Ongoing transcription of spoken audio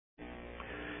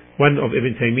One of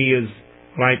Ibn Taymiyyah's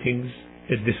writings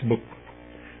is this book,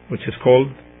 which is called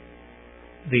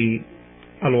the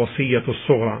Al-Wasiyyah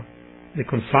Al-Sughra, the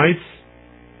concise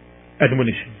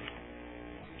admonition.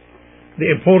 The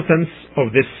importance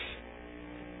of this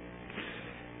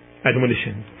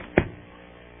admonition.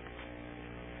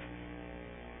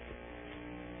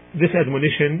 This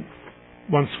admonition,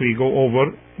 once we go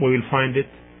over, we will find it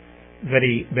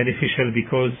very beneficial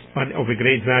and of a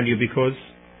great value, because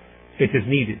it is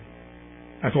needed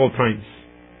at all times.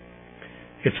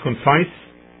 It's concise,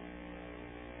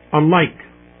 unlike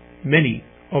many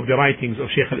of the writings of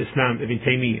Shaykh al-Islam Ibn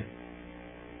Taymiyyah,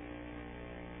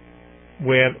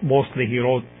 where mostly he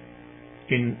wrote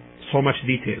in so much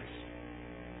details,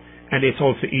 and it's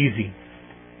also easy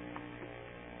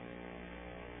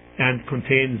and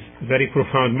contains very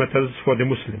profound matters for the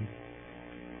Muslim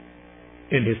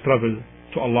in his travel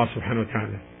to Allah subhanahu wa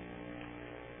ta'ala.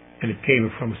 And it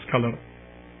came from a scholar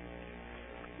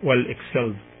well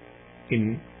excelled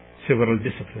in several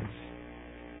disciplines.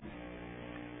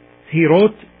 He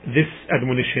wrote this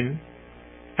admonition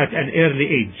at an early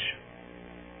age.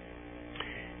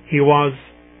 He was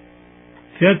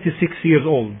 36 years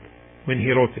old when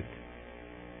he wrote it.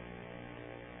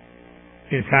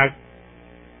 In fact,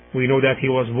 we know that he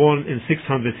was born in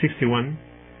 661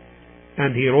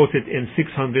 and he wrote it in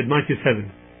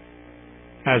 697,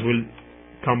 as will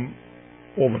come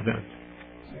over that.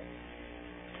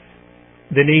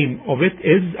 The name of it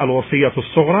is Al-Wasiyyah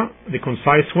Al-Sughra, the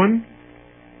concise one,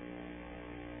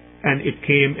 and it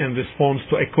came in response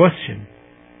to a question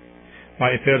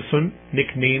by a person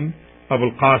nicknamed Abu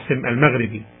al-Qasim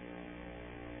al-Maghribi,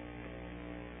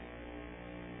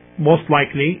 most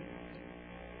likely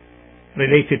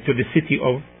related to the city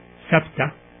of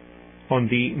Sabta on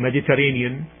the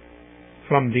Mediterranean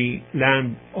from the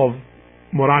land of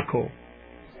Morocco.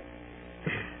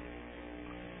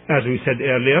 As we said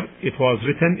earlier, it was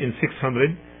written in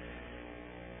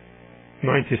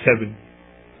 697.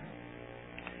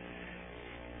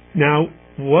 Now,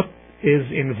 what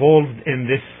is involved in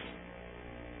this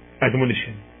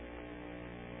admonition?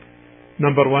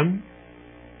 Number one,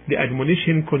 the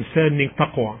admonition concerning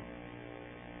taqwa.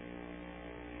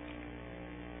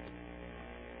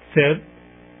 Third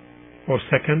or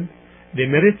second, the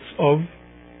merits of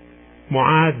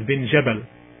Mu'adh bin Jabal,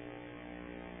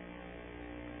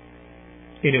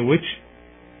 in which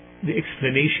the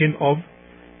explanation of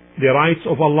the rights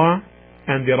of Allah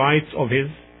and the rights of His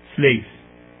slaves.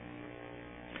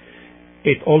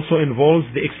 It also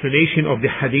involves the explanation of the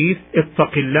hadith,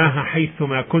 اتق الله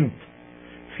حيثما كنت,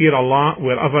 fear Allah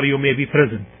wherever you may be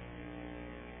present.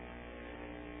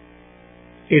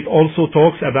 It also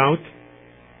talks about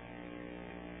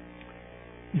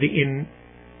the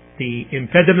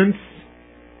impediments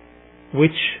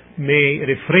which may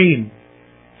refrain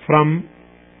from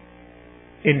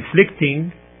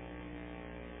inflicting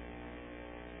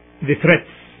the threats.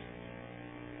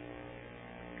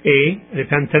 A.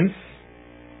 Repentance,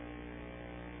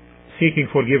 seeking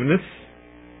forgiveness,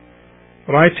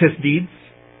 righteous deeds,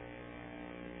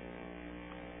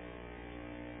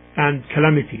 and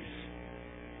calamities.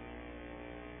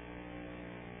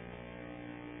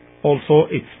 Also,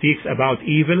 it speaks about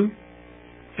evil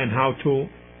and how to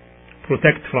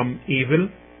protect from evil,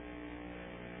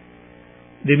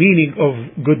 the meaning of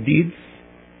good deeds,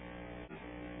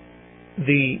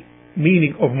 the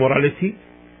meaning of morality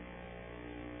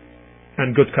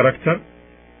and good character,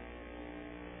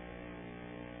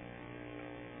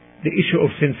 the issue of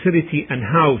sincerity and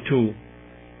how to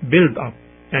build up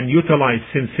and utilize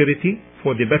sincerity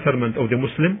for the betterment of the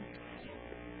Muslim,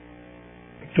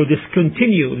 to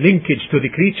discontinue linkage to the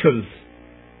creatures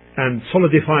and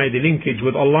solidify the linkage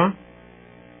with Allah,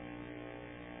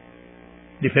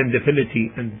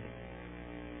 dependability and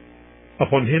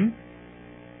upon Him,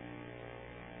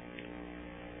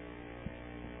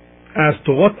 as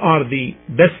to what are the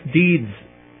best deeds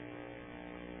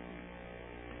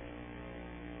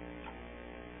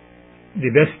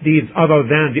other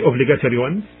than the obligatory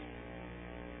ones.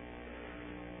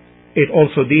 It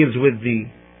also deals with the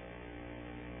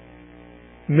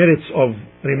merits of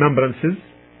remembrances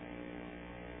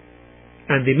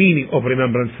and the meaning of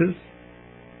remembrances,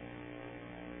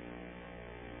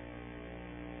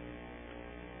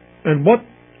 and what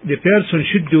the person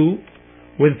should do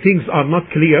when things are not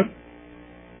clear,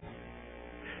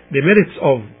 the merits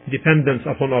of dependence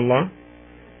upon Allah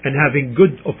and having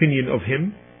good opinion of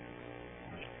Him,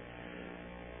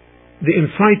 the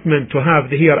incitement to have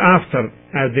the hereafter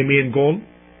as the main goal,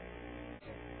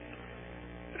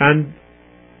 and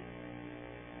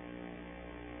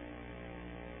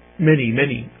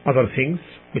many other things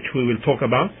which we will talk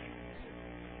about.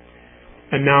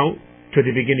 And now to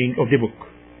the beginning of the book.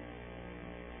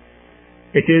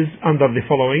 It is under the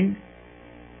following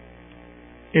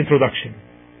introduction.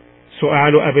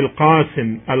 سؤال أبي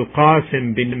القاسم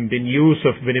القاسم بن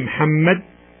يوسف بن محمد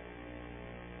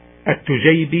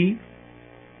التجيبي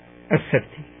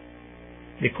السبتي.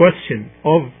 The question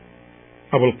of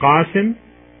Abu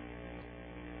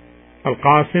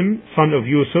al-Qasim, son of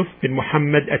Yusuf bin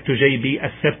Muhammad al-Tujaybi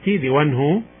al-Sabti,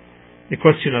 the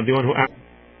questioner, the one who asked.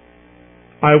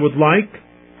 I would like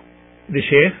the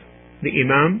Shaykh, the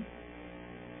Imam,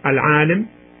 Al-Alim,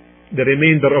 the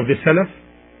remainder of the Salaf,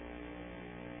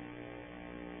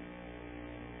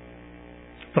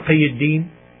 Taqiyuddin,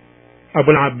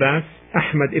 Abu al-Abbas,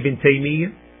 Ahmad ibn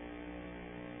Taymiyyah,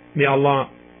 may Allah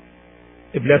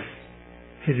bless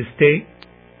his stay,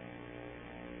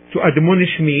 to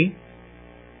admonish me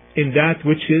in that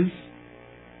which is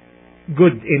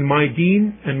good in my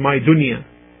deen and my dunya,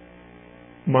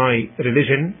 my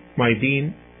religion, my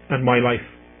deen and my life,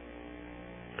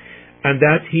 and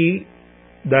that he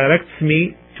directs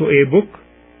me to a book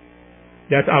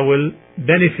that I will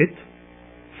benefit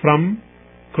from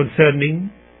concerning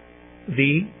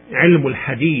the ilm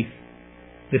al-hadith,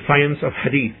 the science of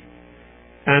hadith,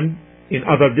 and in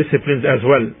other disciplines as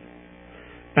well.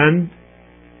 And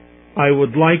I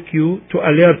would like you to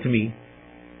alert me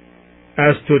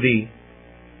as to the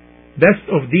best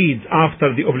of deeds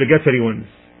after the obligatory ones.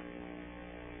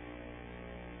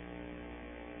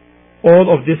 All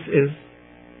of this is,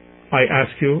 I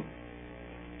ask you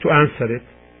to answer it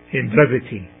in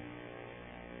brevity.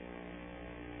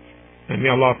 And may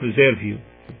Allah preserve you.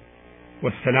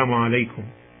 Wassalamu alaikum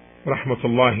wa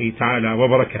rahmatullahi ta'ala wa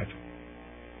barakatuh.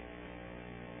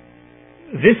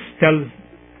 This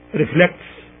reflects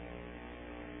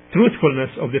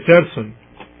truthfulness of the person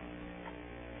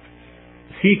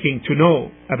seeking to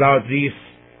know about these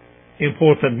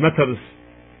important matters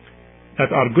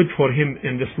that are good for him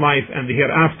in this life and the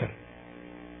hereafter.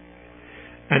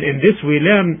 And in this we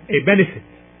learn a benefit,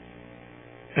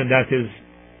 and that is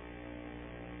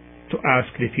to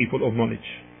ask the people of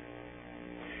knowledge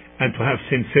and to have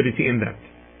sincerity in that.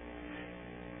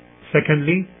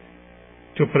 Secondly,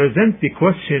 to present the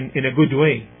question in a good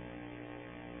way,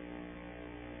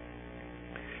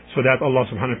 so that Allah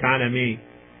subhanahu wa ta'ala may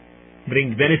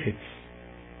bring benefits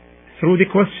through the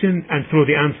question and through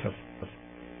the answer.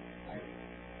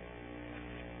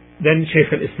 Then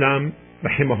Shaykh al-Islam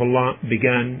rahimahullah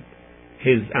began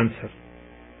his answer.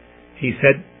 He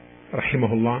said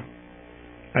rahimahullah,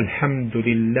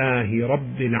 Alhamdulillahi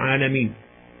Rabbil Alameen.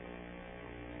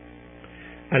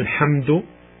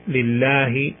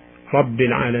 Alhamdulillahi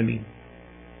Rabbil Alameen.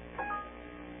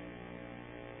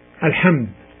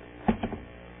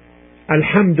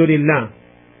 Alhamdulillah,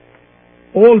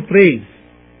 all praise,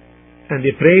 and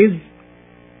the praise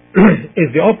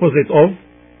is the opposite of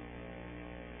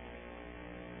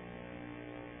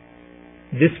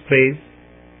dispraise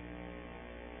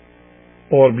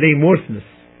or blameworthiness.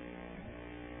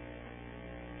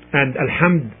 And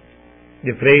alhamd,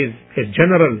 the praise is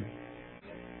general,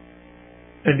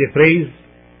 and the praise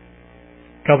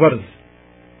covers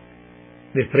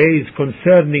the praise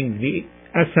concerning the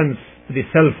essence, the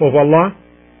self of Allah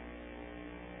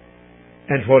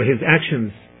and for his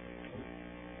actions.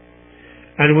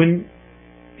 And when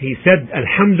he said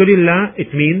Alhamdulillah,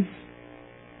 it means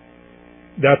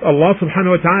that Allah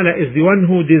subhanahu wa ta'ala is the one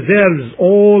who deserves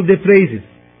all the praises.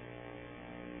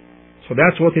 So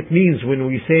that's what it means when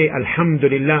we say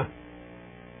Alhamdulillah,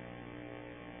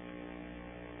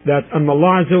 that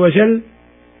Allah Azza wa Jal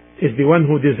is the one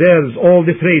who deserves all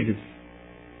the praises.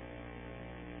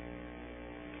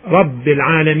 Rabbil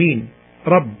Alameen,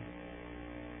 Rabb.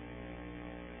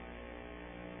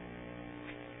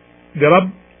 The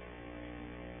Rabb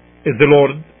is the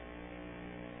Lord.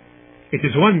 It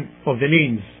is one of the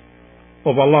names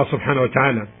of Allah subhanahu wa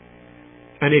ta'ala,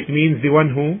 and it means the one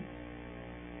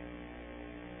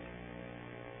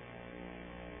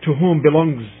to whom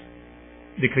belongs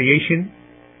the creation,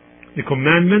 the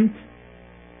commandment,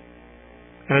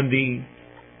 and the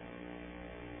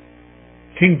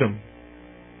kingdom.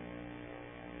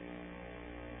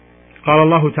 قال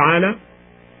الله تعالى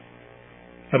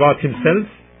about himself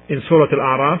in Surah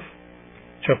Al-A'raf,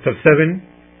 chapter 7,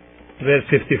 verse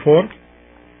 54,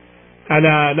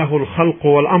 ألا له الخلق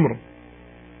والأمر.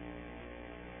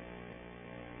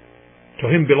 To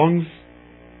him belongs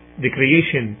the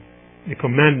creation, the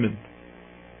commandment.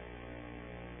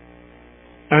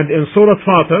 And in Surah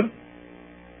Fatir,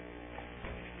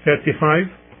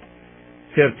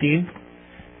 35:13,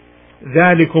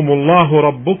 ذلكم الله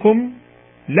ربكم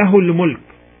له الملك.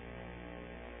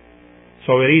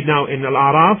 So we read now in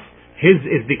Al-A'raf, His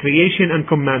is the creation and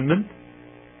commandment.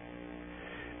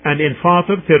 And in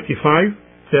Fatir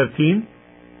 35:13,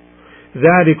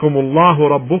 ذَلِكُمُ اللَّهُ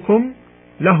رَبُّكُمْ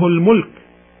لَهُ الْمُلْكُ.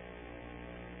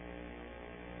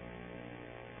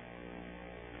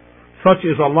 Such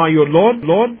is Allah your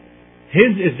Lord.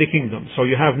 His is the kingdom. So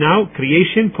you have now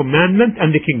creation, commandment,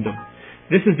 and the kingdom.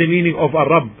 This is the meaning of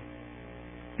Ar-Rabb.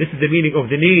 This is the meaning of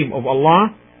the name of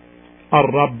Allah,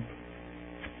 Ar-Rabb.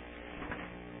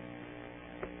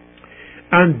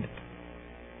 And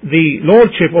the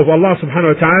lordship of Allah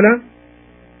subhanahu wa ta'ala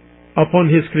upon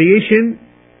His creation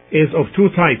is of two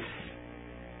types.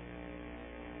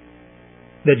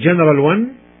 The general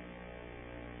one,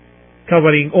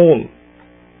 covering all,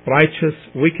 righteous,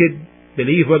 wicked,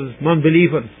 believers,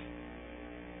 non-believers.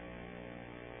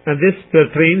 And this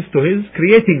pertains to His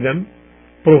creating them,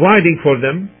 providing for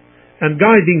them, and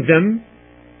guiding them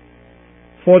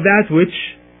for that which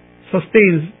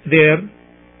sustains their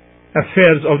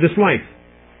affairs of this life.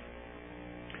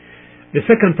 The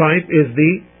second type is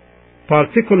the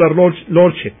particular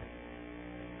lordship.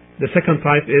 The second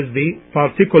type is the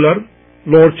particular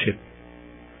lordship.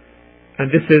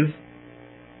 And this is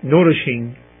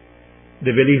nourishing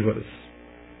the believers,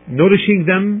 nourishing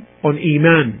them on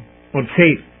Iman, on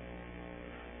faith,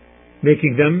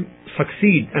 making them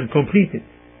succeed and complete it,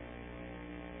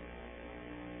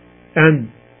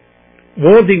 and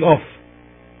warding off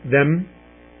them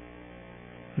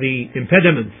the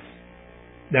impediments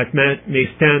that may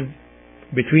stand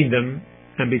between them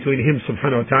and between Him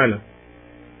subhanahu wa ta'ala.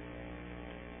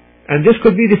 And this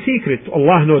could be the secret,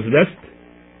 Allah knows best,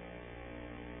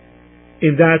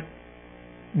 in that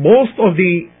most of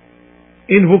the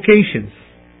invocations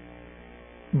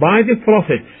by the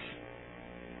prophets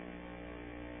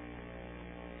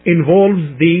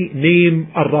involves the name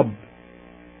Ar-Rabb,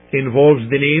 involves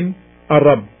the name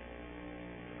Ar-Rabb.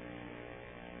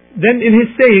 Then in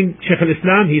his saying, Shaykh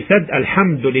al-Islam, he said,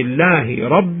 Alhamdulillahi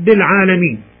Rabbil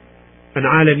Alameen. And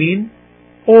Alameen,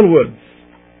 all words,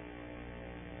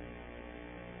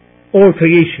 all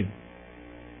creation.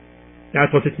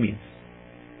 That's what it means.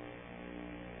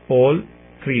 All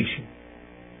creation.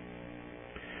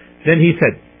 Then he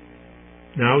said,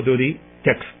 now do the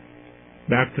text.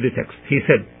 Back to the text. He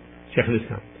said, Shaykh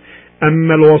al-Islam,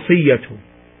 أما الوصية,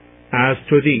 as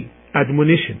to the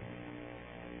admonition,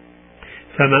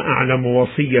 فما أعلم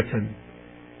وصية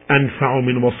أنفع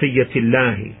من وصية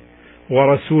الله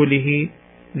ورسوله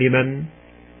لمن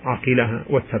عقلها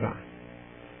واتبع.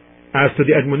 As to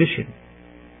the admonition,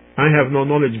 I have no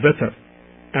knowledge better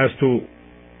as to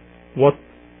what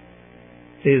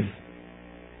is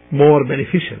more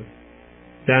beneficial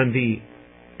than the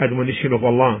admonition of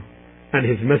Allah and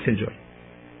His Messenger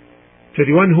to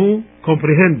the one who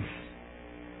comprehends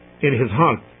in his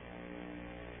heart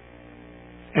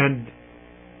and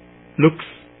looks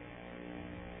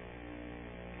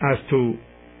as to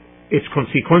its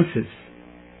consequences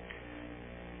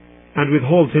and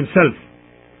withholds himself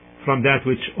from that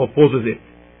which opposes it.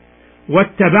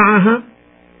 وَاتَّبَعَهَا,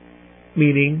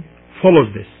 meaning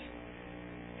follows this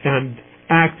and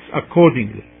acts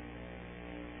accordingly.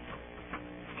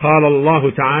 قال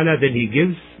الله تعالى, then he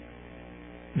gives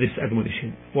this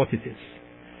admonition, what it is.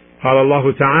 قال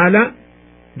الله تعالى,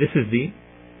 this is the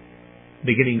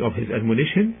beginning of his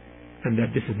admonition, and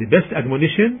that this is the best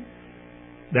admonition,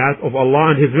 that of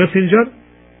Allah and His Messenger,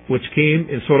 which came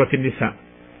in Surah An-Nisa.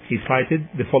 He cited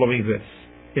the following verse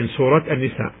in Surah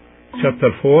An-Nisa,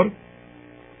 chapter 4,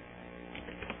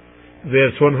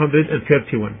 verse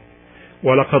 131.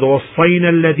 وَلَقَدْ وَصَّيْنَا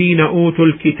الَّذِينَ أُوتُوا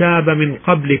الْكِتَابَ مِنْ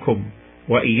قَبْلِكُمْ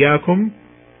وَإِيَّاكُمْ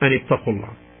أَنِ اتَّقُوا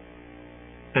اللَّهَ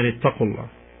أن اتقوا الله.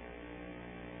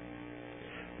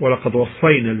 ولقد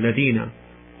وصينا الذين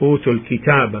أوتوا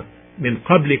الكتاب من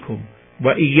قبلكم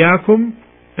وإياكم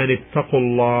أن اتقوا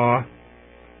الله.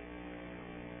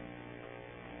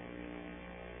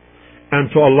 And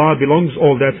to Allah belongs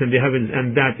all that's in the heavens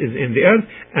and that is in the earth.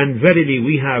 And verily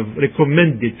we have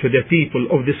recommended to the people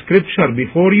of the scripture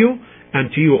before you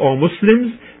and to you, O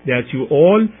Muslims, that you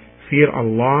all fear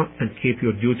Allah and keep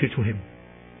your duty to Him.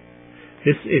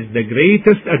 This is the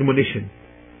greatest admonition.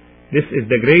 This is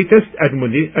the greatest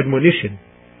admonition.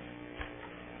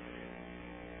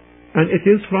 And it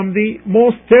is from the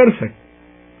most perfect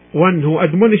one who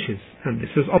admonishes. And this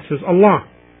is Allah.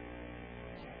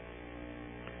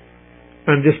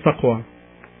 And this taqwa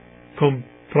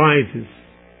comprises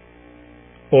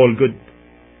all good,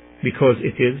 because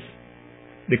it is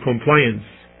the compliance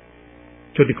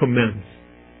to the commands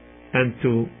and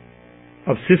to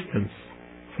subsistence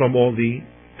from all the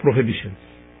prohibitions.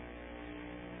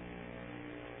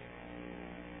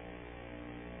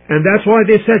 And that's why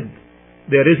they said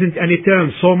there isn't any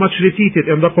term so much repeated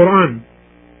in the Quran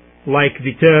like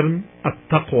the term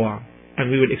at-taqwa,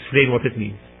 and we will explain what it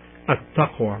means.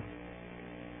 At-taqwa.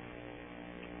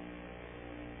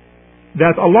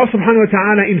 That Allah subhanahu wa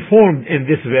ta'ala informed in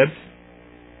this verse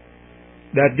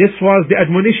that this was the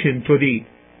admonition to the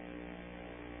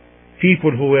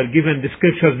people who were given the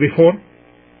scriptures before.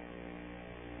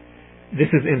 This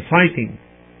is inciting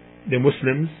the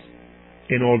Muslims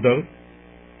in order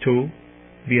to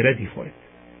be ready for it,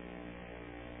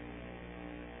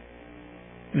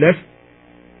 lest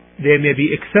they may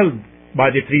be excelled by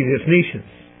the previous nations.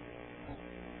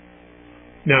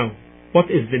 Now, what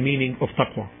is the meaning of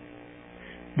taqwa?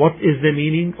 What is the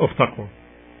meaning of taqwa?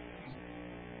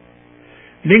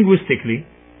 Linguistically,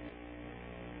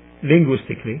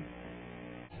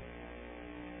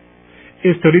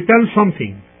 is to repel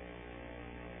something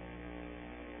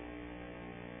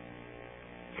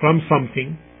from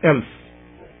something else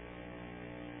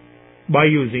by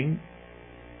using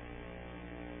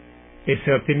a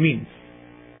certain means.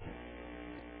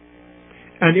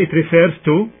 And it refers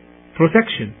to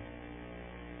protection.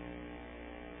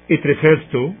 It refers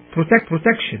to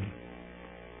protection,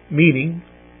 meaning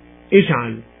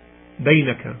اجعل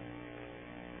بينك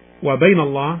وبين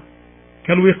الله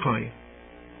كالوقاية.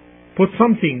 Put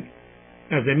something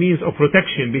as a means of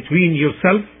protection between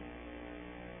yourself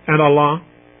and Allah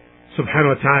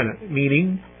subhanahu wa ta'ala,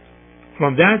 meaning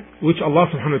from that which Allah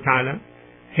subhanahu wa ta'ala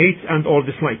hates and or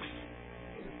dislikes.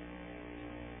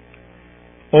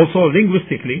 Also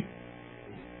linguistically,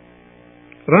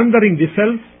 rendering the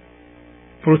self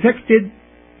protected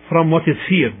from what is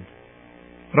feared.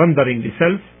 Rendering the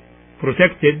self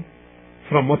protected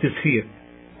from what is feared.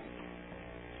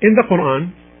 In the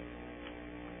Quran,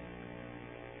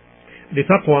 the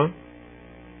taqwa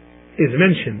is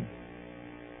mentioned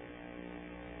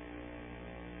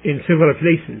in several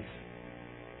places,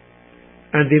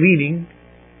 and the meaning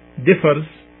differs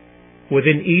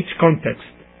within each context,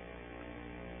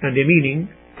 and the meaning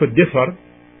could differ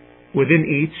within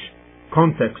each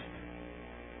context.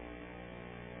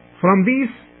 From these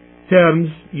terms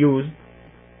used,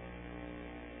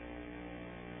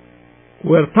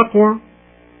 where taqwa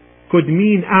could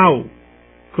mean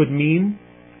could mean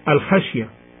al-khashya,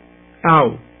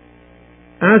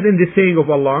 as in the saying of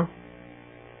Allah,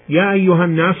 يا أيها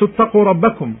الناس اتقوا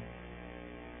ربكم.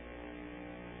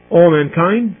 All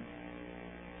mankind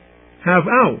have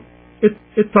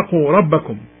اتقوا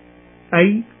ربكم,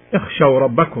 أي اخشوا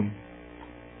ربكم.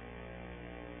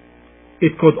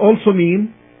 It could also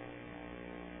mean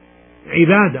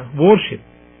ibadah, worship,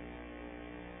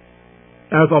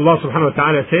 as Allah subhanahu wa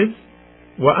ta'ala says,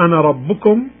 وَأَنَا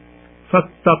رَبُّكُمْ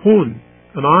فَاتَّقُونَ,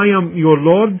 and I am your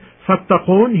Lord.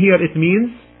 فَاتَّقُونَ, here it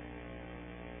means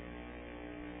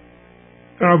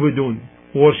اعبدون,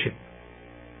 worship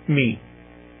me.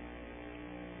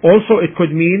 Also it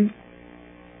could mean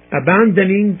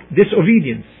abandoning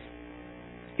disobedience.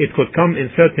 It could come in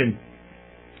certain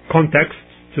contexts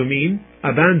to mean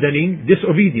abandoning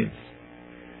disobedience,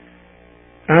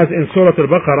 as in Surah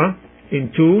Al-Baqarah in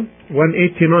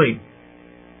 2:189,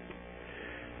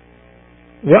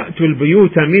 وَأْتُوا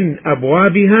الْبُيُوتَ مِنْ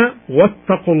أَبْوَابِهَا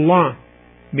وَاتَّقُوا اللَّهَ,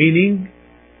 meaning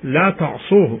لا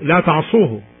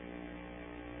تعصوه.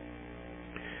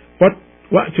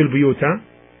 وَأْتُوا الْبُيُوتَ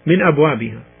مِنْ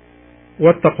أَبْوَابِهَا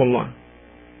وَاتَّقُوا اللَّهَ.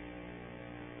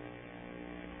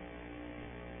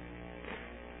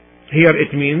 Here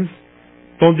it means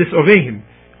don't disobey him.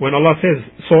 When Allah says,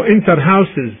 so enter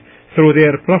houses through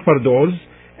their proper doors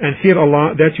and fear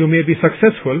Allah that you may be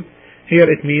successful, here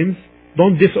it means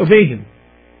don't disobey him.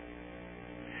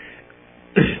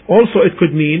 Also it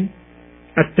could mean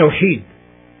at-tawheed,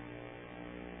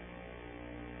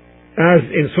 as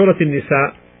in Surah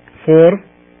An-Nisa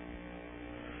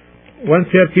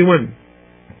 4:131.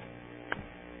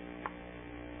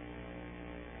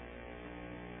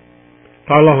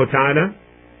 قال الله تعالى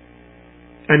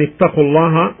أن اتقوا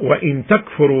الله وإن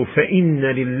تكفروا فإن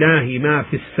لله ما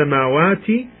في السماوات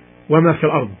وما في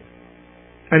الأرض.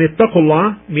 أن اتقوا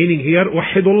الله, meaning here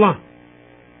وحدوا الله.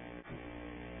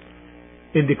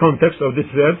 In the context of this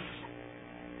verse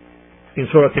in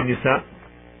Surah An-Nisa,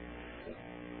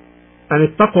 أن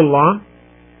اتقوا الله,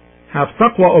 have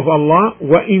taqwa of Allah,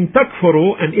 وإن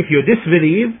تكفروا, and if you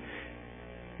disbelieve,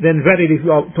 then verily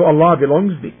to Allah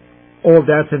belongs all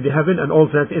that's in the heaven and all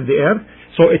that's in the earth.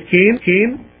 So it came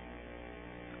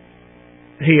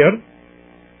here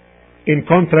in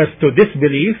contrast to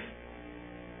disbelief,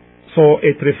 so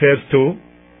it refers to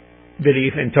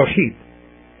belief in Tawheed.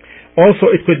 Also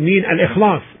it could mean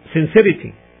al-ikhlas,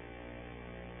 sincerity,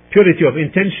 purity of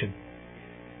intention,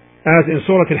 as in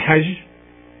Surah Al-Hajj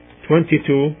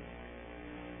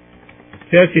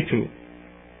 32.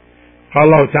 قال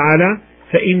الله تعالى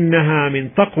فإنها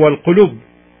من تقوى القلوب،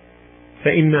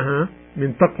 فإنها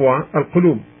من تقوى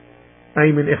القلوب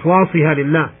أي من إخلاصها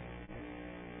لله.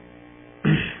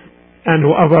 And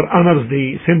whoever honors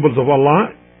the symbols of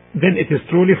Allah, then it is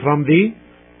truly from the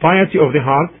piety of the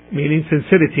heart, meaning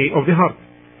sincerity of the heart.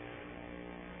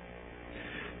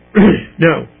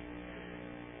 Now,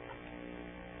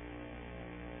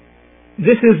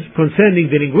 this is concerning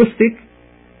the linguistic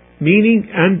meaning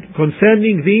and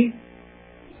concerning the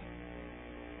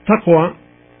taqwa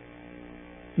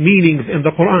meanings in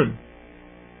the Quran.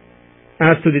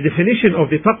 As to the definition of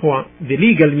the taqwa, the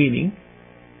legal meaning,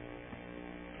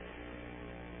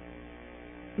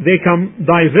 they come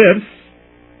diverse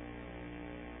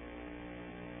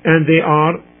and they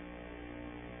are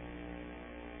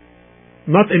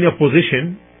not in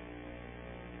opposition,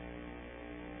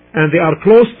 and they are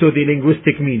close to the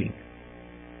linguistic meaning.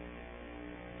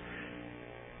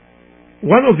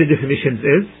 One of the definitions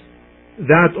is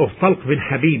that of Talq bin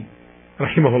Habib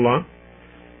rahimahullah.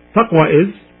 Taqwa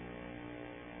is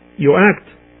you act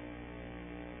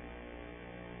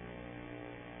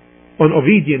on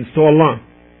obedience to Allah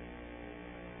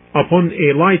upon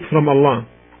a light from Allah,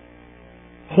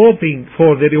 hoping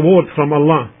for the reward from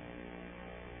Allah,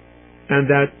 and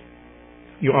that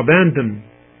you abandon,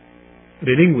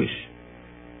 relinquish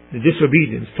the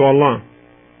disobedience to Allah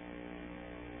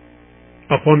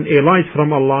upon a light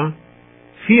from Allah,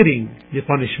 fearing the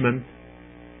punishment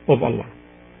of Allah.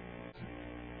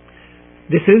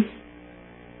 This is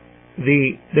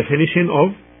the definition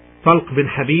of Talq bin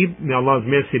Habib, may Allah's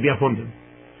mercy be upon him.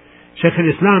 Shaykh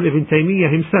al-Islam Ibn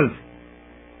Taymiyyah himself,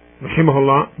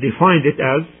 rahimahullah, defined it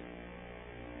as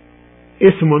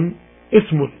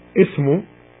اسم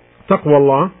تقوى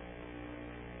الله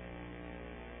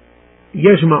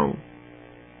يجمع.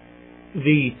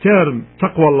 The term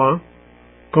تقوى الله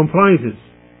comprises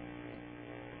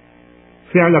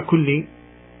فعل كل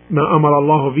ما أمر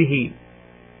الله به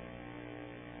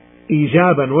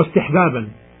إيجابا واستحبابا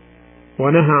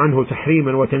ونهى عنه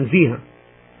تحريما وتنزيها،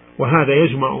 وهذا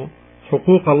يجمع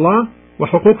حقوق الله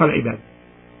وحقوق العباد.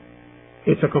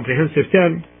 It's a comprehensive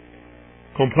term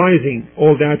comprising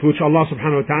all that which Allah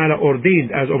subhanahu wa ta'ala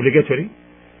ordained as obligatory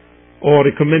or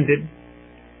recommended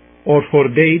or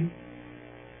forbade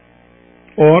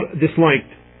or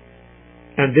disliked,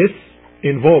 and this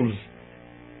involves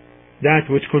that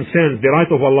which concerns the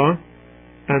right of Allah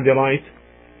and the right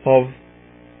of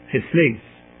His slaves.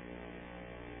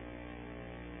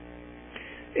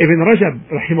 Ibn Rajab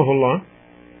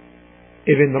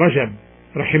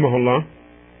rahimahullah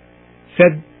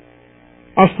said,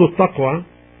 أصل التقوى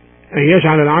أن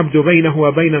يجعل العبد بينه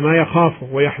وبين ما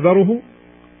يخافه ويحذره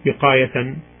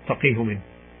وقاية تقيه منه.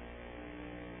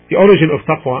 The origin of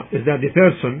taqwa is that the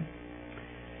person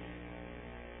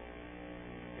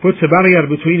puts a barrier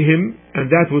between him and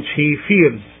that which he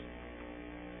fears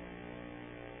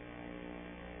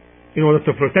in order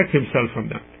to protect himself from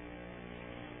that.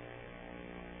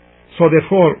 So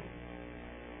therefore,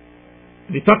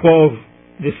 the taqwa of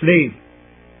the slave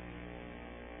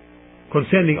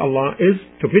concerning Allah is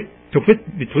to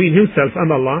put between himself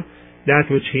and Allah that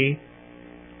which he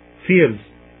fears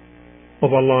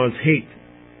of Allah's hate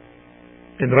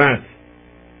and wrath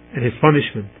and His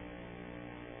punishment,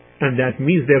 and that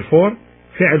means therefore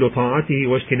فعل طاعته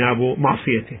واجتناب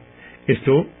معصيته, is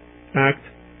to act,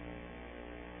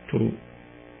 to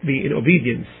be in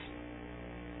obedience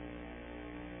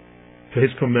to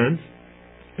His commands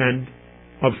and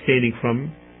abstaining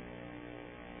from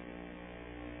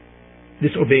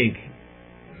disobeying Him.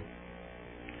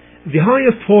 The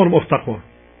highest form of taqwa,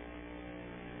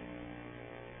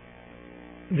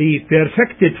 the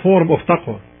perfected form of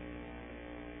taqwa,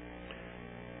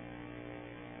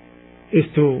 is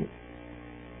to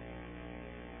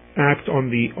act on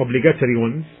the obligatory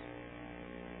ones,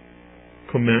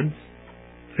 commands,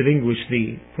 relinquish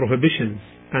the prohibitions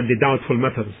and the doubtful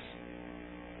matters,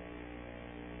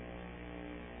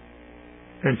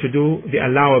 and to do the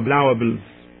allowables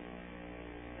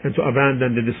and to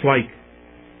abandon the dislike.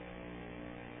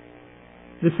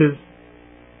 This is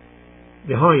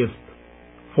the highest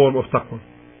form of taqwa,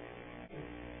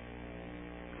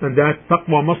 and that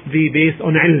taqwa must be based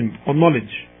on ilm, on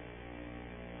knowledge,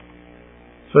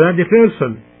 so that the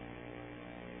person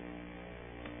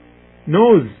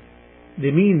knows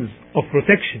the means of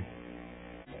protection.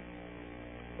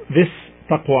 This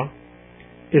taqwa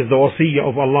is the wasiyya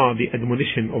of Allah, the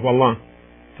admonition of Allah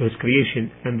to His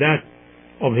creation, and that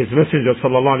of His Messenger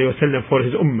sallallahu alaihi wasallam for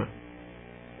His ummah.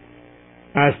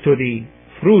 As to the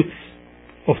fruits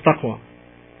of taqwa,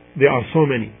 there are so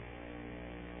many.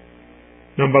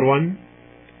 Number one,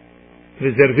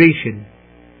 preservation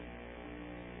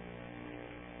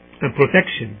and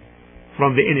protection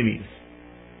from the enemies.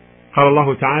 قال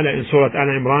الله تعالى in Surah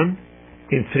Al-Imran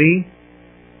in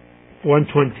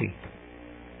 3:120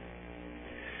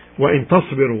 وإن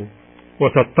تصبروا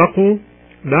وتتقوا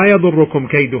لا يضركم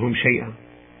كيدهم شيئا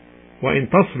وإن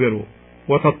تصبروا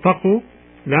وتتقوا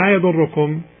لا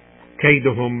يضركم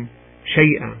كيدهم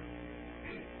شيئا.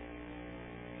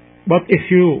 But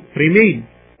if you remain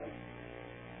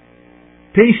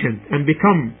patient and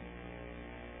become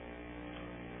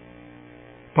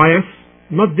pious,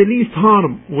 not the least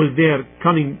harm will their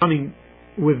cunning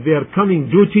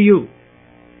do to you.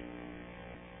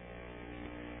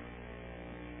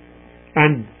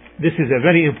 And this is a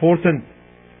very important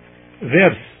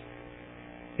verse.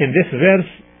 In this verse,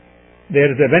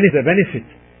 there is a benefit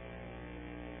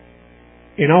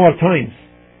in our times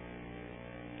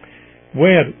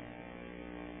where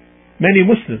many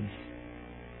Muslims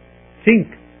think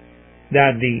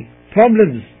that the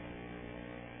problems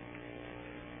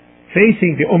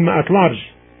facing the Ummah at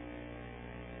large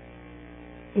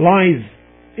lies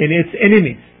in its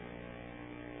enemies,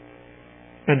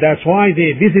 and that's why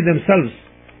they busy themselves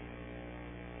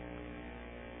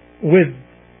with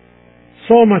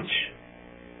so much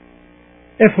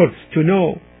efforts to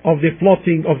know of the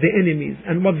plotting of the enemies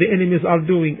and what the enemies are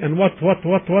doing and what.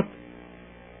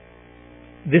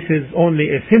 This is only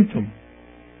a symptom,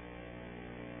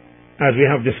 as we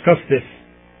have discussed this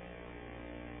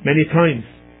many times.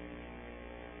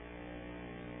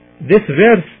 This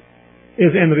verse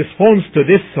is in response to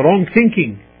this wrong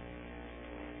thinking,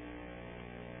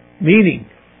 meaning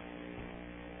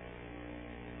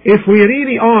if we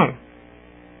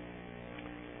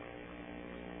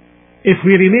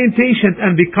remain patient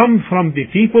and become from the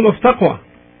people of taqwa,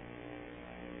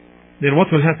 then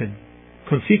what will happen?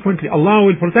 Consequently, Allah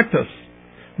will protect us.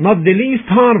 Not the least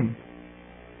harm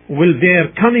will their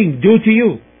cunning do to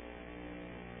you.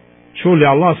 Surely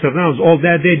Allah surrounds all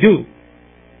that they do.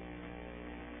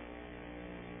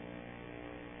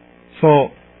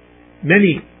 So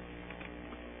many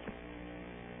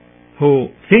who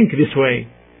think this way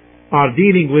are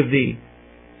dealing with the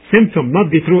symptom,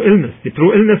 not the true illness. The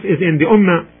true illness is in the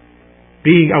Ummah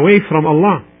being away from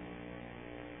Allah,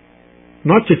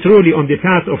 not truly on the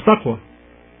path of taqwa,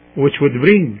 which would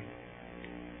bring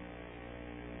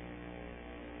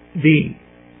the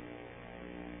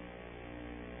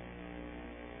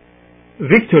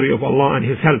victory of Allah and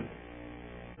His help.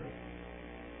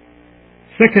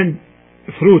 Second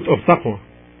fruit of taqwa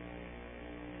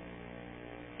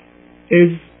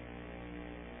is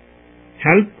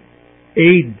help,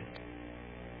 aid,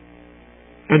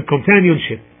 and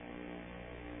companionship.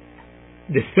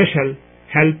 The special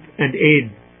help and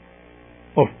aid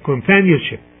of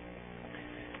companionship,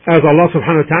 as Allah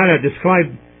subhanahu wa ta'ala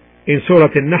described in Surah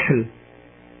Al-Nahl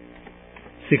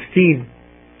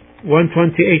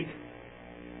 16:128.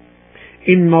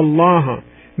 إن الله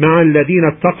مع الذين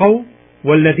اتقوا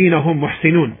والذين هم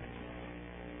محسنون.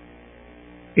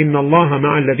 إن الله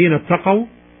مع الذين اتقوا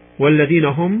والذين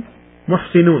هم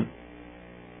محسنون.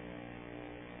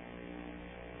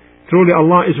 Truly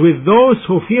Allah is with those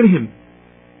who fear Him,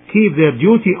 keep their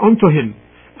duty unto Him,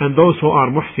 and those who are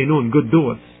muhsinun, good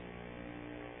doers.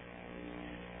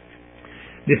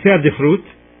 The third fruit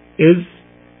is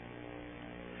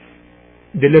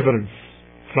deliverance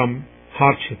from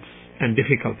hardships and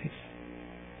difficulties,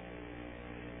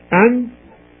 and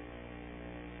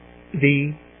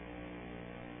the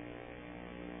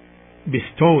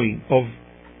bestowing of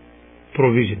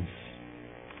provisions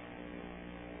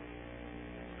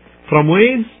from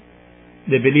ways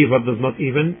the believer does not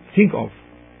even think of.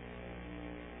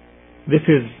 This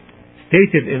is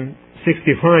stated in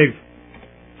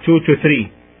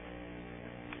 65:2-3.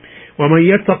 وَمَنْ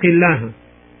يَتَّقِ اللَّهَ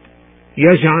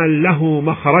يَجْعَلْ لَهُ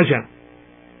مَخْرَجًا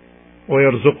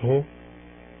وَيَرْزُقْهُ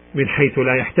مِنْ حَيْثُ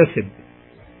لَا يَحْتَسِبُ.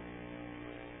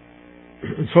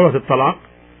 In Surah Al-Talaq,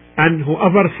 and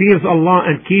whoever fears Allah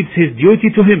and keeps his duty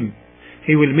to Him,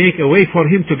 He will make a way for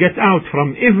him to get out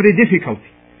from every difficulty.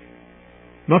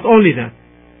 Not only that,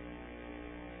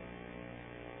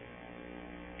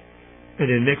 and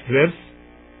in the next verse,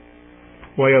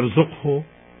 وَيَرْزُقْهُ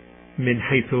مِنْ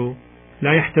حَيْثُ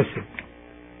لَا يَحْتَسِبُ,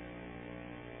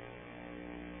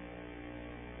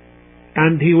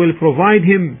 and He will provide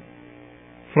him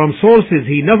from sources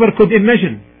he never could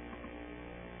imagine.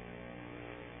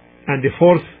 And the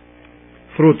fourth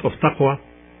fruit of taqwa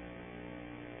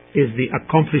is the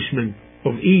accomplishment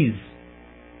of ease,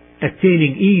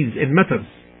 attaining ease in matters.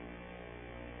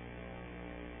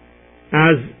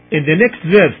 As in the next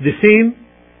verse, the same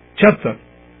chapter,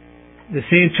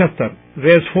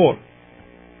 verse 4,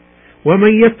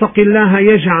 وَمَنْ يَتَّقِ اللَّهَ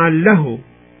يَجْعَلْ لَهُ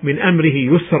مِنْ أَمْرِهِ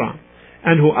يُسْرًا.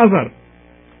 And whoever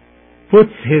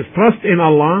puts his trust in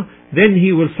Allah, then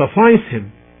He will suffice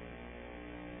him.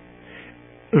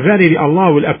 Verily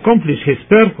Allah will accomplish His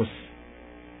purpose.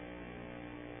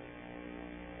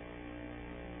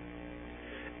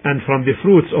 And from the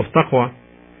fruits of taqwa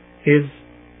is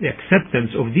the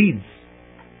acceptance of deeds.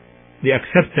 The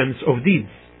acceptance of deeds.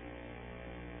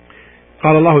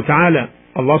 قال الله تعالى,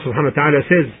 Allah subhanahu wa ta'ala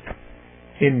says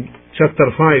in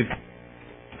chapter 5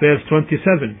 verse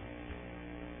 27,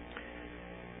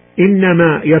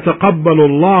 إنما يتقبل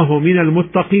الله من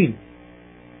المتقين.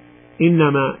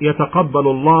 إنما يتقبل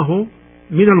الله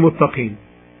من المتقين.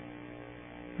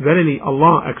 Verily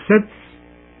Allah accepts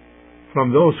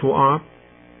from those who are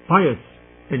pious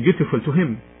and dutiful to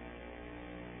Him.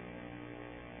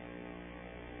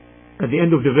 At the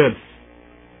end of the verse,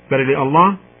 verily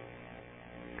Allah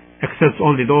accepts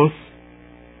only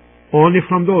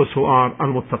from those who are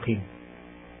al-muttaqeen.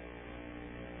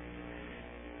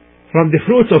 From the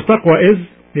fruits of taqwa is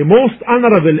the most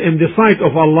honorable in the sight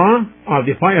of Allah are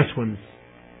the pious ones.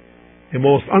 The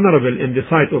most honorable in the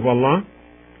sight of Allah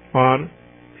are the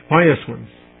pious ones.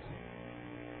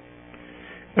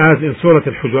 As in Surah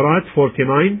Al-Hujurat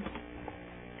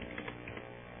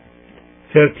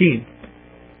 49:13.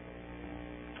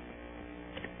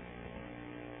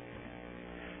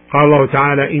 قال الله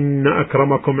تعالى إن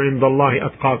أكرمكم عند الله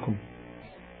أتقاكم.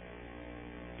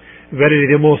 Verily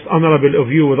the most honorable of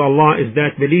you with Allah is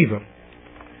that believer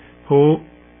who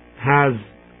has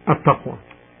at-taqwa.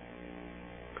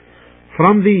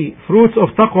 From the fruits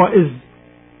of taqwa is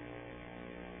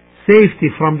safety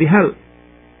from the hell.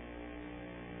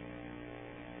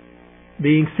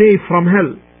 Being safe from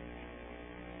hell.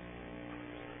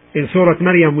 In Surah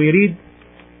Maryam we read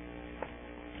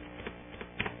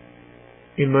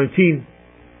in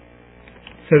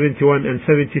 19:71 and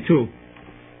 72.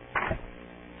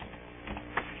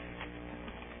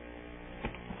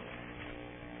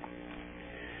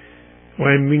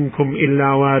 وَإِن مِّنكُمْ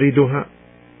إِلَّا وَارِدُهَا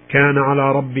كَانَ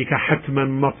عَلَى رَبِّكَ حَتْمًا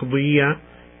مَقْضِيًّا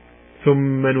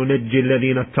ثُمَّ نُنَجِّي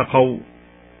الَّذِينَ اتَّقَوْا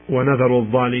وَنَذَرُ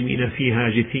الظَّالِمِينَ فِيهَا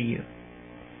جِثِيًّا.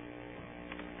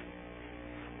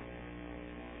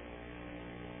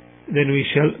 Then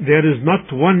there is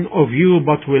not one of you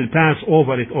but will pass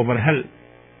over it, over hell.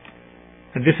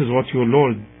 And this is what your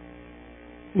Lord,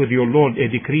 with your Lord a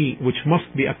decree which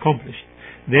must be accomplished.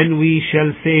 Then we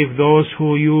shall save those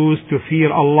who used to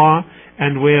fear Allah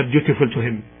and were dutiful to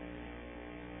Him.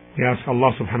 We ask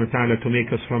Allah subhanahu wa ta'ala to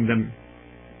make us from them.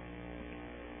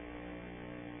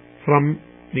 From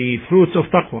the fruits of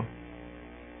taqwa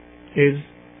is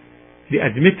the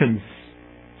admittance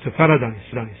to paradise.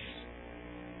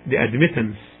 The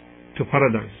admittance to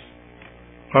paradise.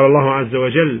 قال الله عز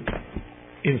وجل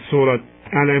in Surah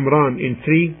Al-Imran in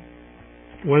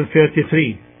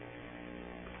 3:133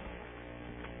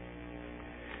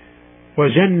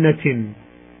 وجنة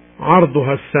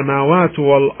عرضها السماوات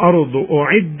والأرض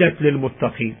أعدت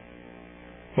للمتقين.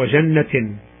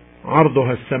 وجنة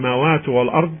عرضها السماوات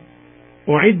والأرض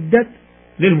أعدت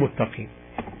للمتقين.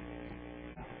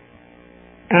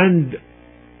 And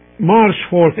march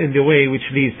forth in the way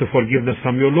which leads to forgiveness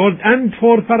from your Lord, and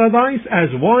for paradise as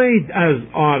wide as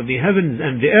are the heavens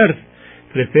and the earth,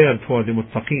 prepared for the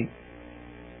muttaqeen.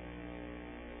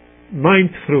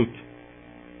 Ninth fruit,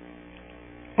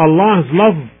 Allah's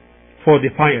love for the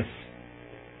pious.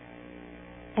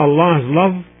 Allah's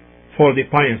love for the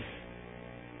pious.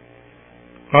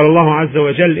 قال الله عز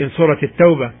وجل in Surah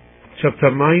At-Tawbah chapter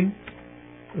 9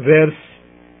 verse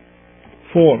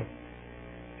 4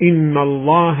 إن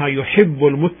الله يحب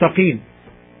المتقين.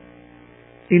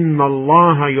 إن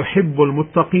الله يحب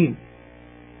المتقين.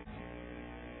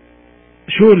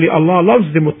 Surely Allah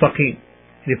loves the muttaqeen,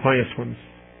 the pious ones.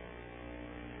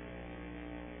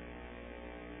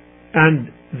 And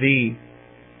the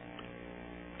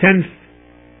 10th,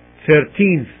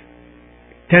 13th,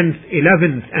 10th,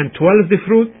 11th and 12th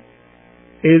fruit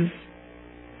is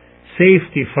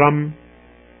safety from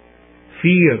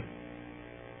fear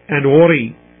and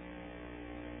worry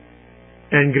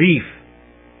and grief,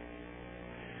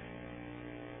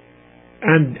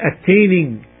 and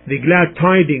attaining the glad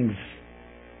tidings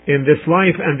in this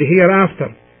life and the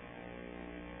hereafter,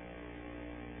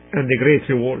 and the great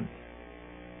reward.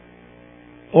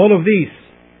 All of these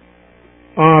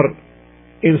are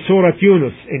in Surah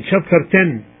Yunus in chapter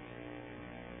 10,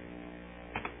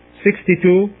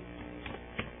 62,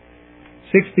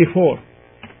 64.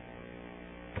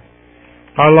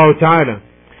 قال الله تعالى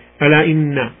ألا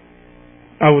إن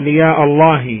أولياء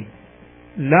الله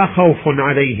لا خوف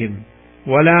عليهم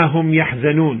ولا هم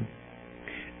يحزنون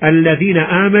الذين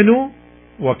آمنوا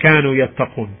وكانوا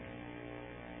يتقون.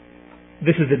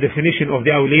 This is the definition of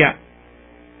the awliya.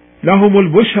 لهم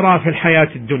البشرى في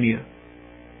الحياة الدنيا،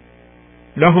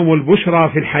 لهم البشرى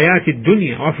في الحياة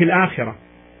الدنيا وفي الآخرة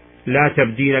لا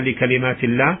تبديل لكلمات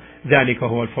الله ذلك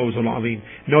هو الفوز العظيم.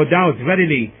 No doubt,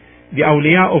 verily, the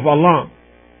awliya of Allah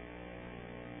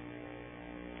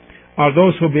are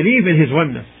those who believe in His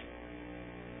oneness.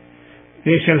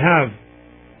 They shall have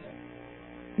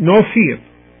no fear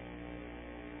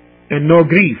and no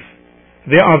grief.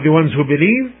 They are the ones who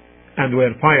believe and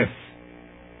were pious.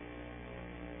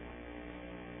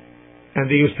 And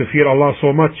they used to fear Allah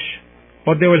so much.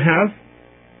 What they will have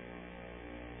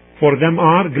for them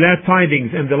are glad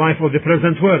tidings in the life of the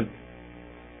present world.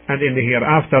 And in the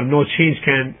hereafter no change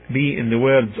can be in the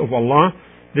words of Allah.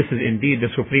 This is indeed the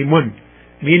Supreme One.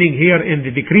 Meaning here in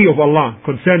the decree of Allah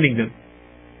concerning them.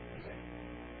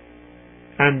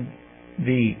 And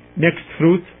the next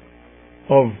fruit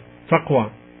of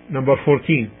taqwa, number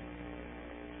 14.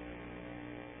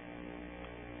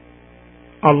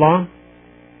 Allah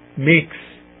makes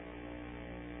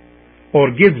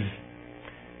or gives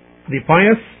the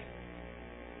pious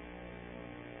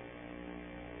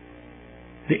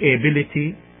the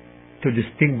ability to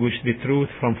distinguish the truth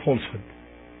from falsehood.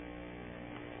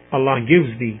 Allah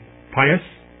gives the pious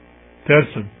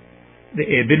person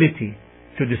the ability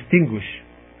to distinguish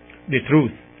the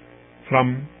truth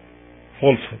from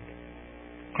falsehood.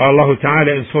 قال الله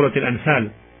تعالى in Surah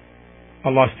Al-Anfal,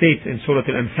 Allah states in Surah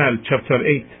Al-Anfal chapter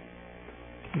 8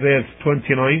 verse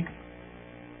 29,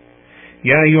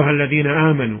 يا أيها الذين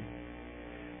آمنوا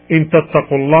إن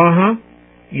تتقوا الله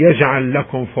يجعل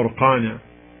لكم فرقانا.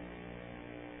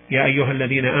 يا أيها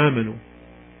الذين آمنوا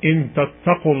إن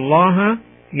تتقوا الله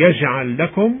يجعل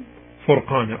لكم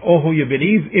فرقانا. Oh, who you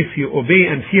believe, if you obey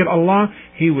and fear Allah,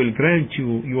 He will grant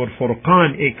you your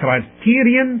furqan, a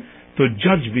criterion to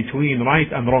judge between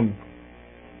right and wrong.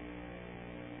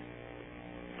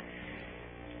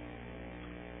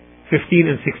 (15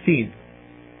 and 16).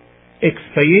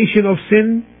 Expiation of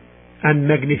sin and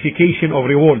magnification of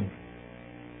reward.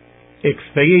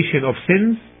 Expiation of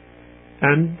sins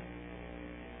and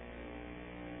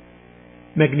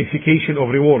magnification of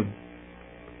reward.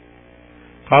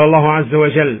 قال الله عز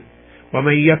وجل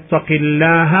ومن يتق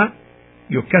الله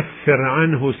يكفر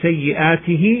عنه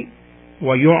سيئاته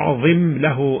ويعظم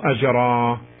له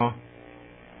أجرا.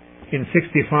 In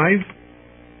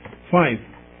 65:5,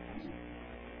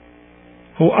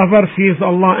 whoever fears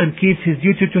Allah and keeps his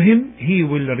duty to Him, He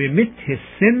will remit his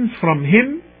sins from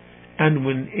him and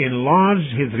will enlarge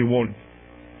his reward.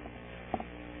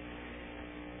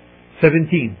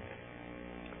 17.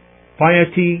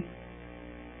 Piety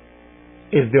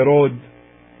is the road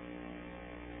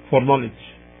for knowledge.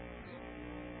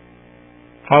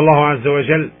 قال الله عز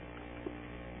وجل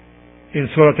in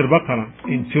Surah Al-Baqarah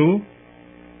in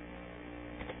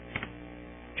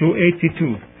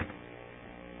 282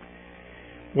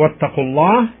 واتقوا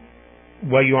الله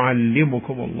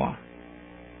ويعلمكم الله.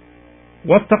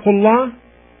 واتقوا الله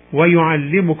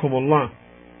ويعلمكم الله.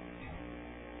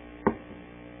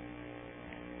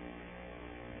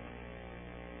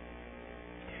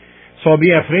 So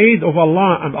be afraid of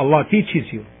Allah and Allah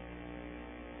teaches you.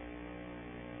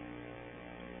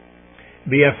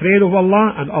 Be afraid of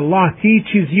Allah and Allah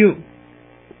teaches you.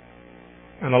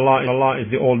 And Allah is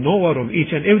the all-knower of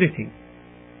each and everything.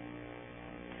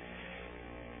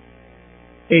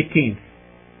 18.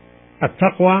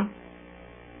 At-taqwa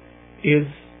is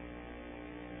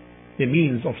the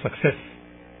means of success.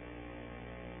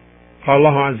 قال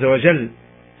الله عز وجل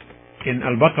in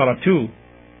Al-Baqarah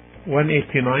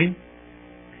 2:189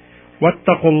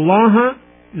 واتقوا الله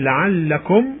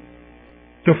لعلكم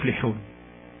تفلحون.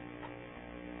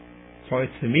 So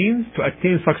it's the means to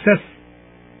attain success.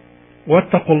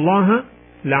 واتقوا الله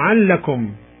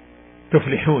لعلكم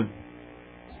تفلحون.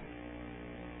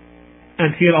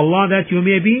 And fear Allah that you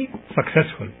may be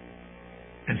successful.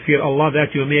 And fear Allah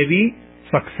that you may be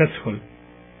successful.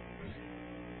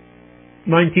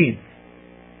 19.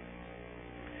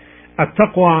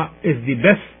 At-taqwa is the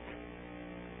best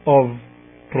of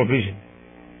provision.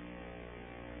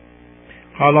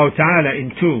 قال الله تعالى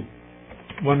in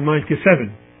 2:197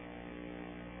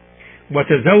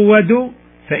 وتزودوا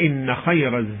فإن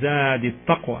خير الزاد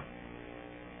التقوى.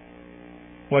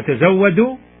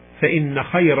 وتزودوا فإن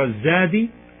خير الزاد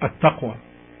التقوى.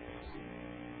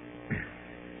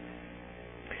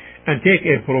 And take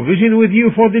a provision with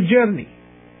you for the journey.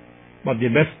 But the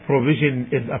best provision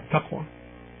is at-taqwa,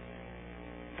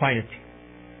 piety,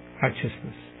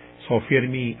 righteousness. So fear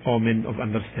me, O men of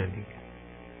understanding.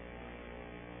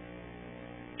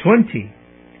 20.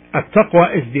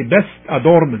 At-taqwa is the best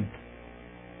adornment.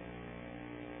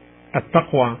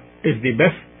 At-taqwa is the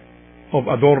best of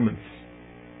adornments.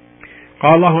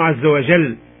 قال الله عز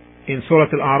وجل in Surah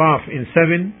Al-A'raf in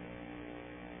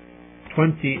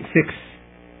 7:26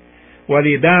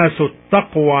 وَلِبَاسُ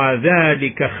التَّقْوَى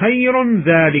ذَلِكَ خَيْرٌ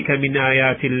ذَلِكَ مِنْ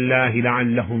آيَاتِ اللَّهِ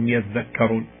لَعَلَّهُمْ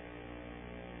يَذَّكَّرُونَ.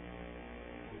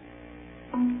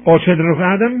 O children of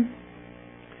Adam,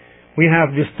 we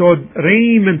have bestowed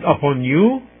raiment upon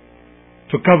you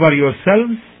to cover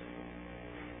yourselves.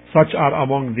 Such are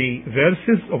among the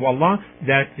verses of Allah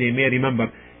that they may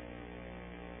remember.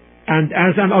 And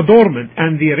as an adornment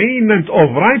and the raiment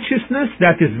of righteousness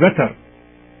that is better.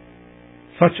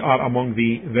 Such are among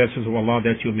the verses of Allah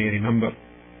that you may remember.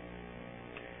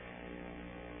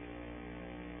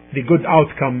 The good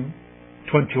outcome,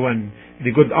 21.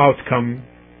 The good outcome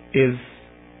is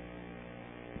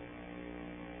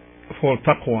for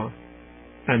taqwa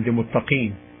and the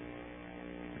muttaqeen.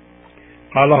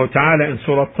 قال الله تعالى in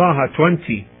Surah Taha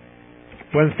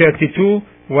 20:132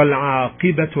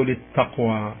 وَالْعَاقِبَةُ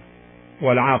لِلتَّقْوَى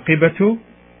وَالْعَاقِبَةُ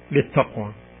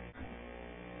لِلتَّقْوَى.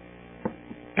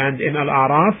 And in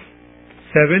Al-A'raf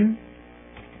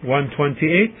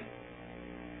 7:128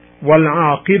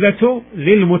 وَالْعَاقِبَةُ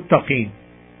لِلْمُتَّقِينَ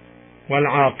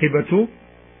وَالْعَاقِبَةُ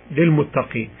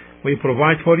لِلْمُتَّقِينَ. We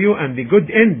provide for you, and the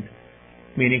good end,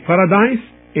 meaning paradise,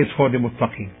 is for the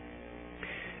muttaqin.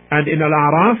 And in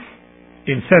Al-A'raf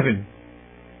in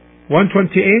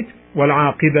 7:128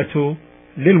 وَالْعَاقِبَةُ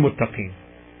لِلْمُتَّقِينَ.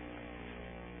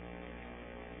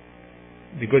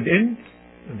 The good end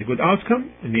and the good outcome,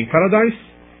 meaning paradise.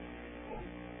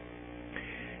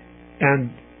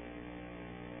 And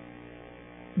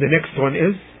the next one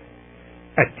is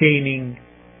attaining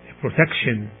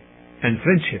protection and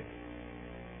friendship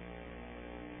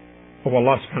of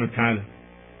Allah subhanahu wa ta'ala.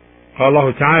 قال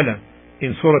الله تعالى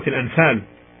in Surah Al-Anfal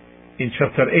in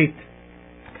chapter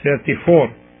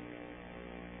 8:34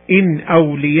 إن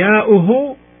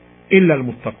أولياؤه إلا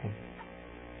المتقون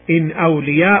إن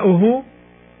أولياؤه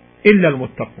إلا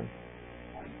المتقون.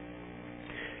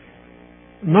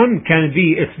 None can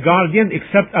be its guardian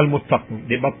except al-muttaqun,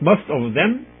 but most of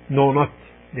them know not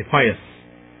the pious.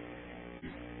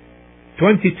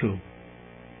 22.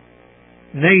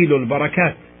 نيل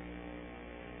البركات,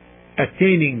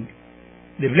 attaining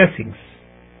the blessings.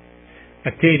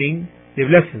 Attaining the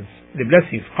blessings.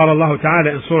 قال الله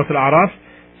تعالى in Surah Al-A'raf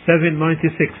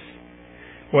 7:96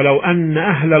 ولو أن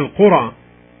أهل القرى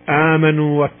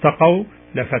آمنوا واتقوا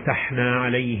لفتحنا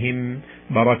عليهم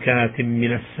بركات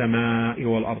من السماء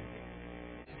والأرض.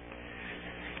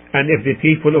 And if the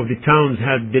people of the towns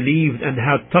had believed and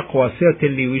had taqwa,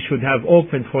 certainly we should have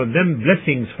opened for them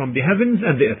blessings from the heavens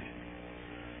and the earth.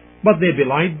 But they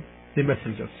belied the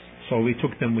messengers, so we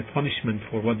took them with punishment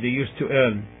for what they used to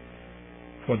earn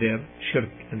for their shirk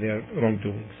and their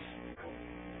wrongdoings.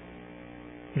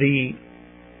 The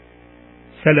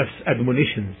Salaf's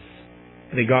admonitions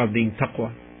regarding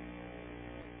taqwa.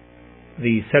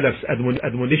 The Salaf's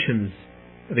admonitions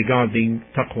regarding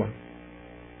taqwa.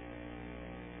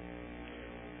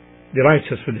 The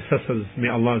righteous predecessors, may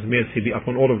Allah's mercy be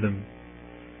upon all of them,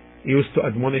 used to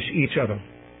admonish each other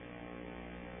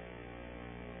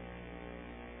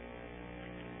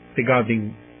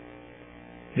regarding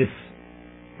this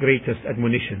greatest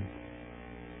admonition,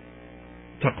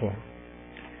 taqwa.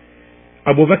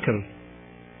 Abu Bakr,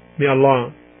 may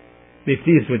Allah be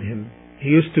pleased with him, he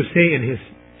used to say in his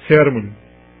sermon,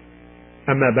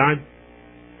 أما بعد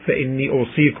فإني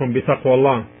أوصيكم بتقوى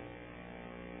الله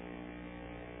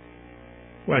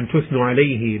وأن تثنوا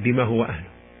عليه بما هو أهله.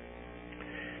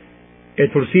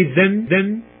 It proceeds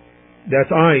then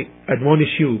that I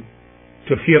admonish you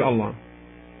to fear Allah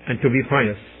and to be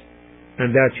pious,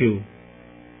 and that you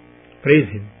praise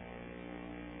Him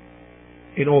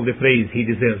in all the praise He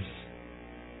deserves.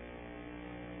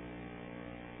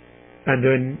 And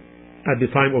then at the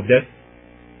time of death,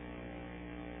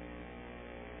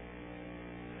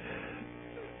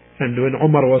 and when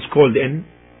Umar was called in,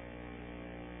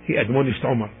 he admonished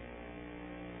Umar,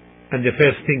 and the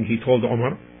first thing he told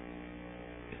Umar,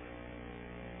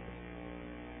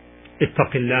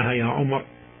 اتق الله يا عمر,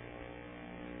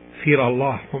 fear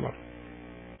Allah, Umar.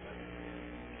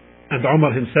 And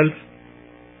Umar himself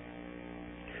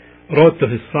wrote to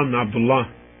his son Abdullah,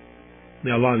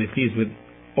 may Allah be pleased with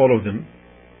all of them,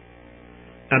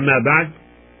 أما بعد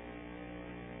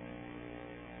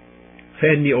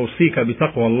فإني أوصيك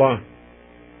بتقوى الله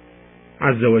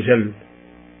عز وجل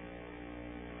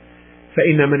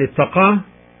فإن من اتقاه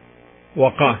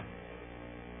وقاه.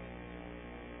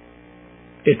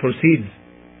 It proceeds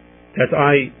that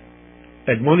I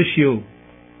admonish you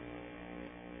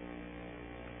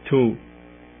to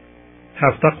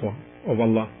have taqwa of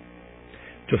Allah,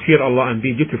 to fear Allah and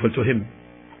be dutiful to Him.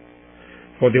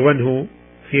 For the one who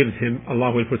fears Him,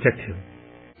 Allah will protect him.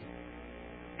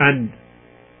 And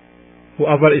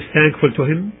whoever is thankful to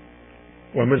Him,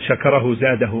 وَمَنْ شَكَرَهُ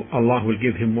زَادَهُ, Allah will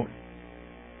give him more.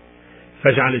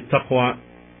 فَاجْعَلِ التَّقْوَى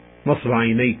نَصْبَ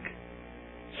عَيْنَيْكَ.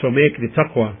 So make the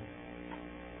taqwa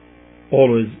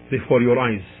always before your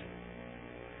eyes.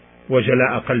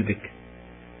 وَجَلَاءَ قَلْبِكَ,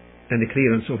 and the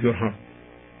clearance of your heart.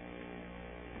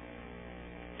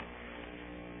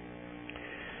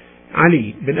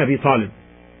 Ali bin Abi Talib,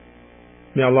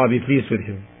 may Allah be pleased with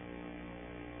him,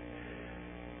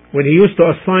 when he used to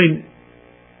assign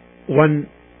one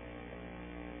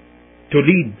to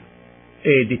lead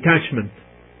a detachment,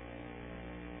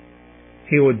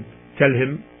 he would tell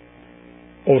him,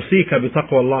 أوصيك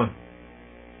بتقوى الله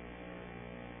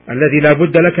الذي لا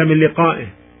بد لك من لقائه.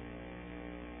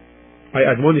 I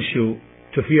admonish you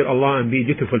to fear Allah and be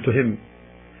dutiful to Him,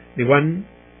 the one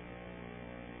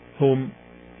whom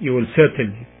you will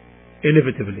certainly,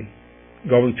 inevitably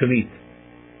going to meet,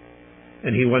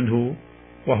 and He one who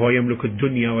وهو يملك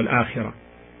الدنيا والآخرة,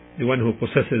 the one who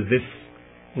possesses this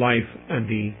life and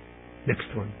the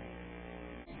next one.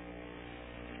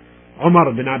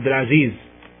 Umar bin Abdul Aziz,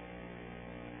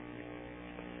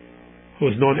 who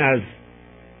is known as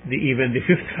even the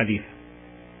fifth Khalif,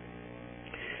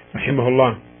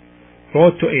 rahimahullah,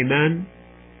 wrote to a man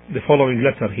the following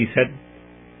letter. He said,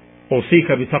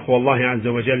 أوصيك بتقوى الله عز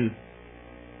وجل,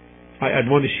 I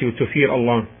admonish you to fear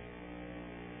Allah,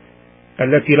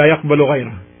 التي لا يقبل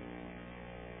غيرها,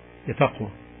 the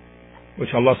taqwa which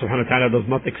Allah subhanahu wa ta'ala does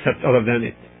not accept other than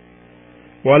it,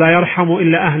 ولا يرحم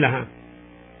إلا أهلها,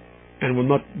 and will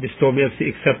not bestow mercy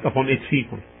except upon its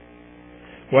people,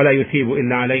 ولا يثيب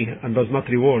إلا عليها, and does not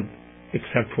reward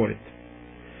except for it.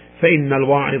 فإن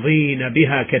الواعظين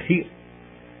بها كثير,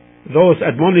 those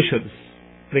admonishers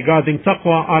regarding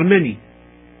taqwa are many,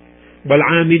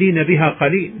 والعاملين بها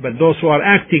قليل, but those who are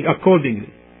acting accordingly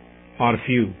are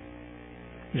few.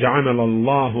 جعلنا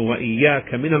الله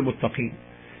وإياك من المتقين,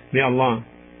 may Allah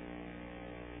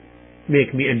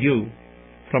make me and you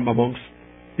from amongst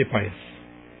the pious.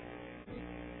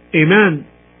 A man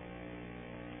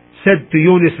said to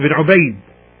Yunus bin Ubayd,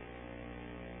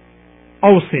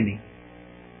 أوصني.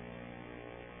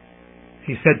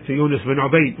 He said to Yunus bin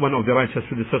Ubayd, one of the righteous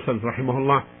predecessors,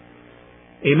 rahimahullah,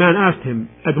 a man asked him,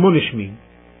 admonish me.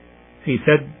 He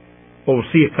said,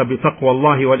 أوصيك بتقوى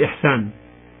الله والإحسان,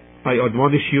 I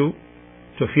admonish you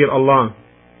to fear Allah,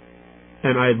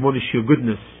 and I admonish you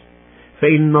goodness.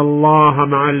 فإن الله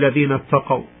مع الذين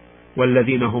اتقوا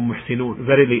والذين هم محسنون.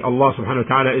 Verily Allah subhanahu wa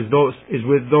ta'ala is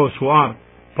with those who are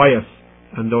pious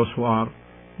and those who are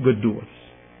good doers.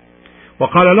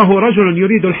 وقال له رجل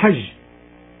يريد الحج.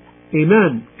 A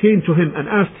man came to him and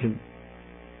asked him.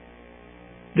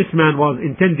 This man was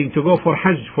intending to go for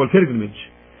Hajj, for pilgrimage.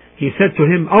 He said to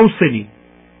him, أوصني,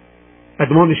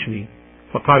 admonish me.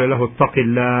 فقال له اتق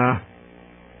الله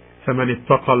فمن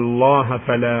اتقى الله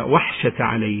فلا وحشة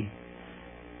عليه.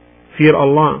 Fear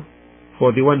Allah,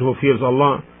 for the one who fears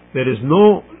Allah, there is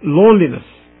no loneliness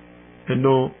and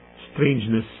no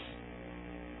strangeness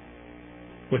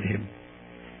with him.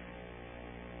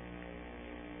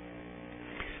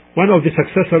 One of the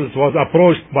successors was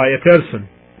approached by a person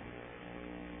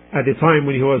at the time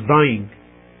when he was dying,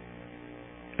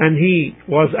 and he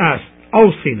was asked,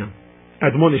 أوصنا,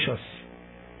 admonish us.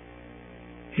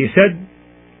 He said,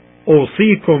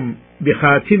 أوصيكم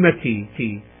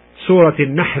بخاتمة سورة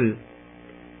النحل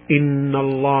إن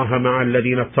الله مع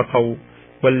الذين اتقوا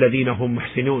والذين هم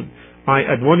محسنون. I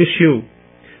admonish you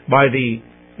by the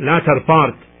latter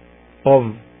part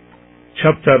of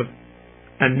chapter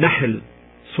An-Nahl,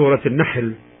 Surah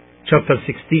An-Nahl, chapter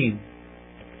 16,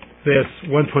 verse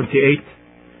 128.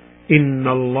 إن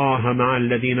الله مع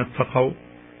الذين اتقوا,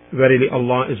 verily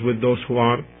Allah is with those who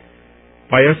are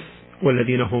pious,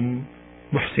 والذين هم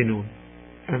محسنون,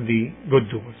 and the good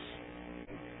doers.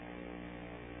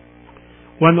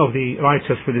 One of the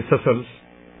righteous predecessors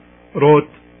wrote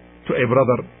to a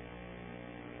brother,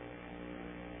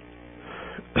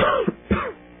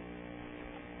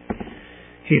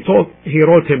 he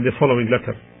wrote him the following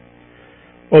letter,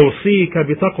 أوصيك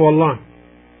بتقوى الله,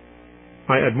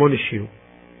 I admonish you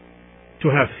to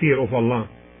have fear of Allah,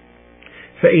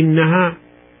 فإنها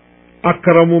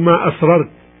أكرم ما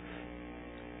أسررت,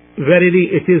 verily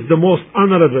it is the most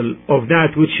honorable of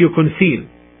that which you conceal,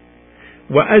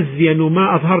 وأزين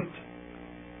ما أظهرت,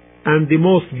 and the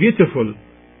most beautiful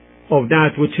of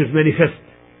that which is manifest,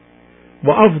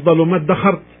 وأفضل ما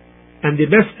ادخرت, and the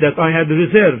best that I had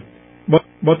reserved,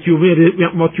 what you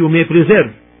may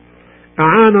preserve,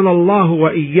 أعاننا الله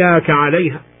وإياك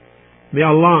عليها. May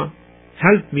Allah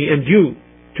help me and you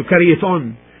to carry it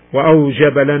on.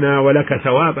 وأوجب لنا ولك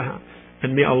ثوابها.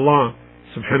 And may Allah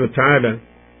subhanahu wa ta'ala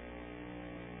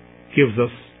gives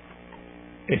us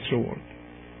its reward.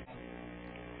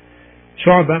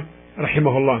 Shu'bah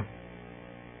rahimahullah,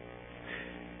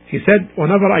 he said,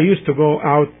 whenever I used to go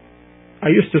out, I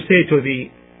used to say to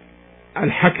the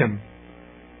al-hakam,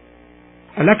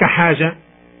 alaka haja,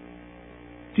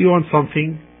 do you want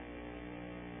something?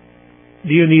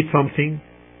 Do you need something?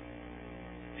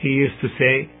 He used to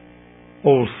say,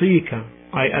 أوصيك,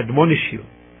 I admonish you,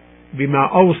 بما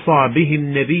أوصى به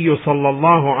النبي صلى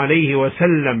الله عليه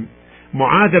وسلم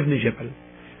معاذ بن جبل.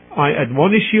 I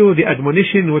admonish you the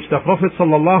admonition which the Prophet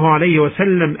صلى الله عليه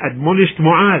وسلم admonished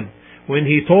Mu'adh when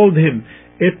he told him,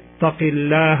 اتق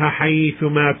الله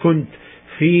حيثما كنت,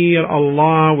 fear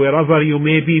Allah wherever you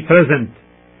may be present,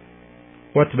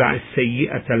 واتبع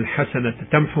السيئة الحسنة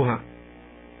تمحها,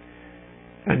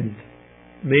 and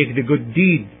make the good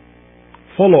deed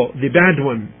follow the bad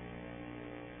one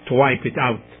to wipe it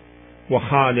out,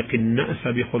 وخالق الناس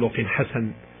بخلق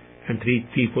حسن, and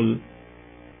treat people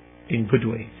in good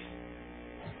ways.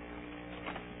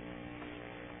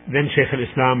 Then Shaykh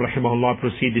al-Islam rahimahullah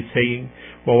proceeded saying,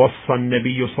 ووصى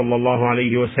النبي صلى الله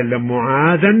عليه وسلم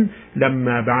معاذا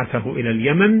لما بعثه إلى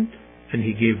اليمن, and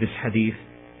he gave this hadith,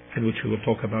 and which we will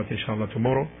talk about inshallah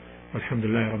tomorrow.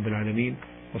 Alhamdulillah Rabbil Alameen,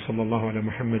 wa sallallahu ala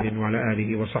Muhammadin wa ala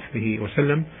alihi wa sahbihi wa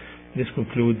sallam. This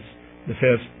concludes the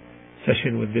first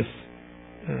session with this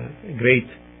great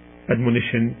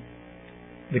admonition,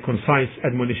 the concise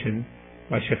admonition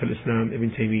by Shaykh al-Islam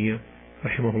Ibn Taymiyyah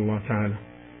rahimahullah ta'ala.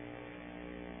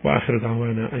 وآخر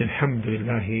دعوانا أن الحمد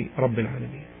لله رب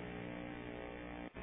العالمين.